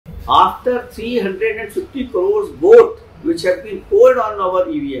After 350 crores vote which have been poured on our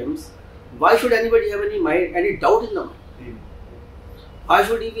EVMs, why should anybody have any doubt in the mind? Why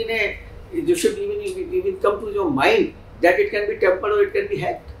should you should even come to your mind that it can be tampered or it can be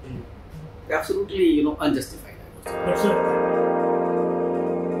hacked? Absolutely, unjustified. Absolutely.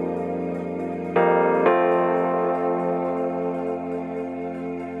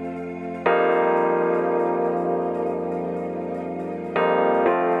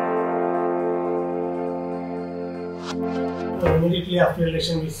 Immediately after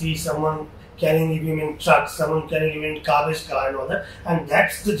election, we see someone carrying EVM in trucks, someone carrying EVM in garbage car and all that, and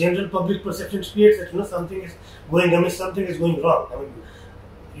that's the general public perception creates that something is going amiss, something is going wrong. I mean,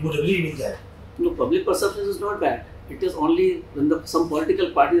 you would agree with that? No, public perception is not bad. It is only when some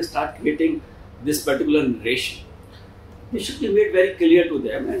political parties start creating this particular narration. It should be made very clear to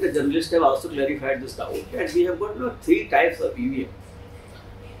them, and the journalists have also clarified this doubt that we have got three types of EVM.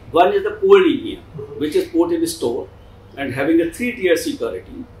 One is the pooled EVM, which is put in a store and having a 3-tier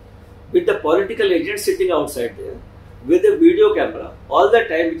security, with the political agent sitting outside there, with a video camera all the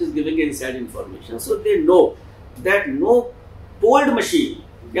time, which is giving inside information. So they know that no pooled machine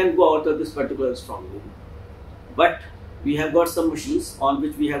can go out of this particular strong room. But we have got some machines on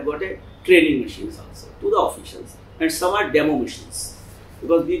which we have got a training machines also to the officials, and some are demo machines,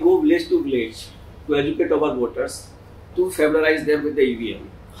 because we go village to village to educate our voters, to familiarize them with the EVM,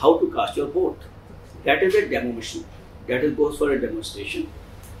 how to cast your vote. That is a demo machine. That goes for a demonstration,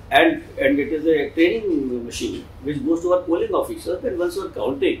 and it is a training machine which goes to our polling officers that once you are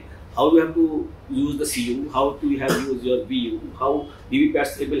counting, how you have to use the CU, how do you have to use your VU, how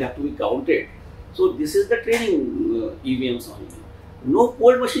VVPATs will have to be counted. So this is the training EVMs only. No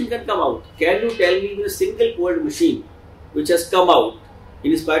polled machine can come out. Can you tell me even a single polled machine which has come out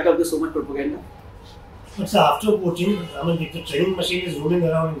in spite of so much propaganda? But so after voting, I mean, if the training machine is roaming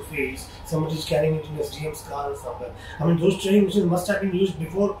around in fields, somebody is carrying it in a SDM's car or somewhere, I mean, those training machines must have been used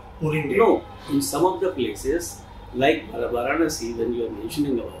before polling day. No, in some of the places, like Varanasi, when you are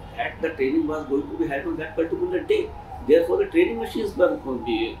mentioning about that, the training was going to be held on that particular day. Therefore, the training machines were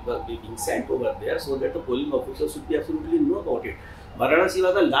being sent over there so that the polling officers should be absolutely know about it. Varanasi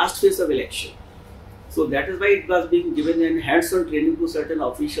was the last phase of election. So that is why it was being given an hands-on training to certain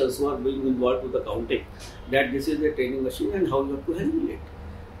officials who are being involved with the counting, that this is a training machine and how you have to handle it.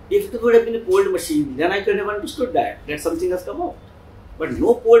 If it would have been a polled machine, then I could have understood that something has come out. But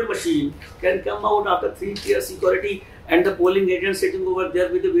no polled machine can come out after 3-tier security and the polling agent sitting over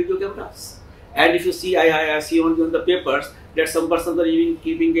there with the video cameras. And if you see, I see on the papers that some persons are even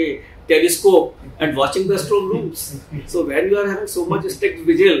keeping a telescope and watching the strong rooms. So when you are having so much strict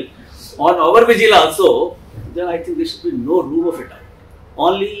vigil, on our vigil also, then I think there should be no room of it out.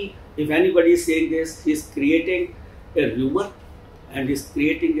 Only if anybody is saying this, he is creating a rumor and he is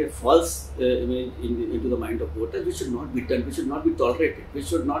creating a false image into the mind of voters, which should not be done, which should not be tolerated, which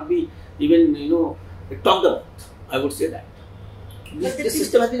should not be even talked about. I would say that. This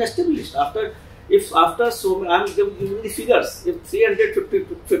system has been established after so I am giving the figures. If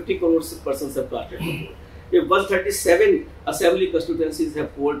 350 crores persons have started. If 137 assembly constituencies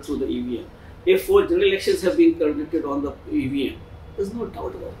have polled through the EVM, if 4 general elections have been conducted on the EVM, there is no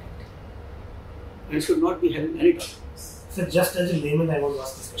doubt about it. And it should not be having any doubt. So just as a layman, I want to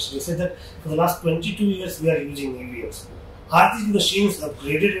ask this question. You said that for the last 22 years we are using EVMs. Are these machines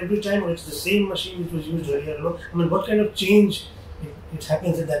upgraded every time, or it's the same machine which was used earlier? I mean, what kind of change it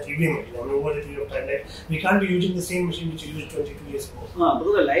happens in that EVM machine? I mean, over a period of time, like we can't be using the same machine which we used 22 years ago.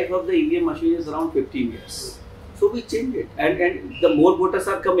 Because the life of the EVM machine is around 15 years. So we change it, and the more voters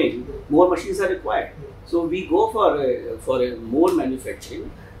are coming, more machines are required. So we go for a more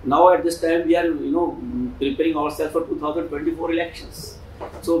manufacturing. Now at this time we are preparing ourselves for 2024 elections.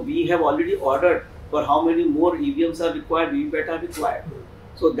 So we have already ordered for how many more EVMs are required, VVPAT are required.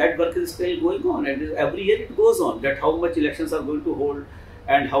 So that work is still going on, and every year it goes on, that how much elections are going to hold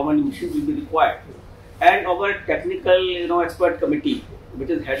and how many machines will be required. And our technical expert committee, which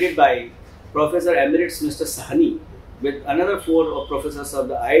is headed by Professor Emeritus Mr. Sahani, with another 4 professors of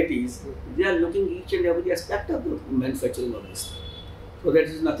the IITs, they are looking each and every aspect of the manufacturing of this. So that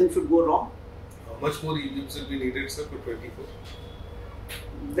is nothing should go wrong. How much more EVMs will be needed, sir, for 24?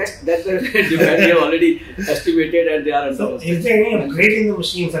 That's the demand we have already estimated, and they are. So, is there any upgrade in the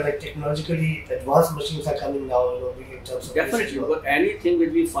machines? Like technologically advanced machines are coming now. In terms of definitely, but anything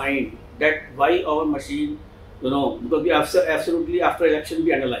which we find that why our machine, because we absolutely after election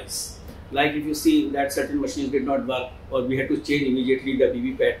we analyze. Like if you see that certain machines did not work, or we had to change immediately the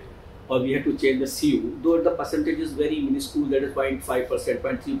VVPAT, or we had to change the CU, though the percentage is very minuscule, that is 0.5%,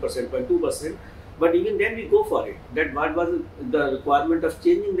 0.3%, 0.2%. But even then we go for it. That what was the requirement of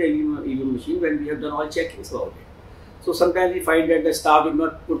changing the EVM machine when we have done all checkings about it. So sometimes we find that the staff did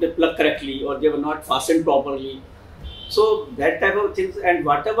not put the plug correctly or they were not fastened properly. So that type of things, and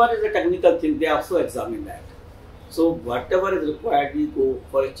whatever is the technical thing, they also examine that. So whatever is required, we go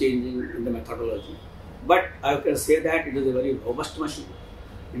for a changing in the methodology. But I can say that it is a very robust machine.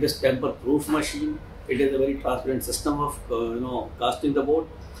 It is tamper-proof machine. It is a very transparent system of casting the vote.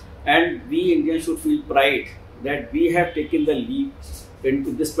 And we Indians should feel pride that we have taken the leap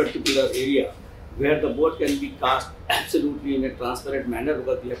into this particular area where the vote can be cast absolutely in a transparent manner,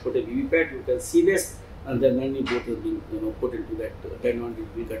 because we have put a VVPAT, you can see this, and then only vote has been put into that, then only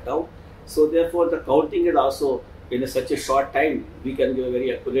we cut out. So therefore the counting is also in such a short time, we can give a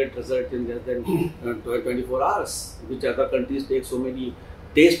very accurate result in less than 24 hours, which other countries take so many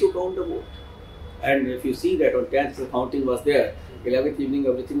days to count the vote. And if you see that on 10th the counting was there, 11th evening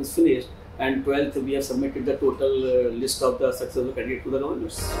everything is finished, and 12th we have submitted the total list of the successful candidates to the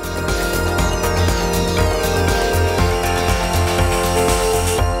governors.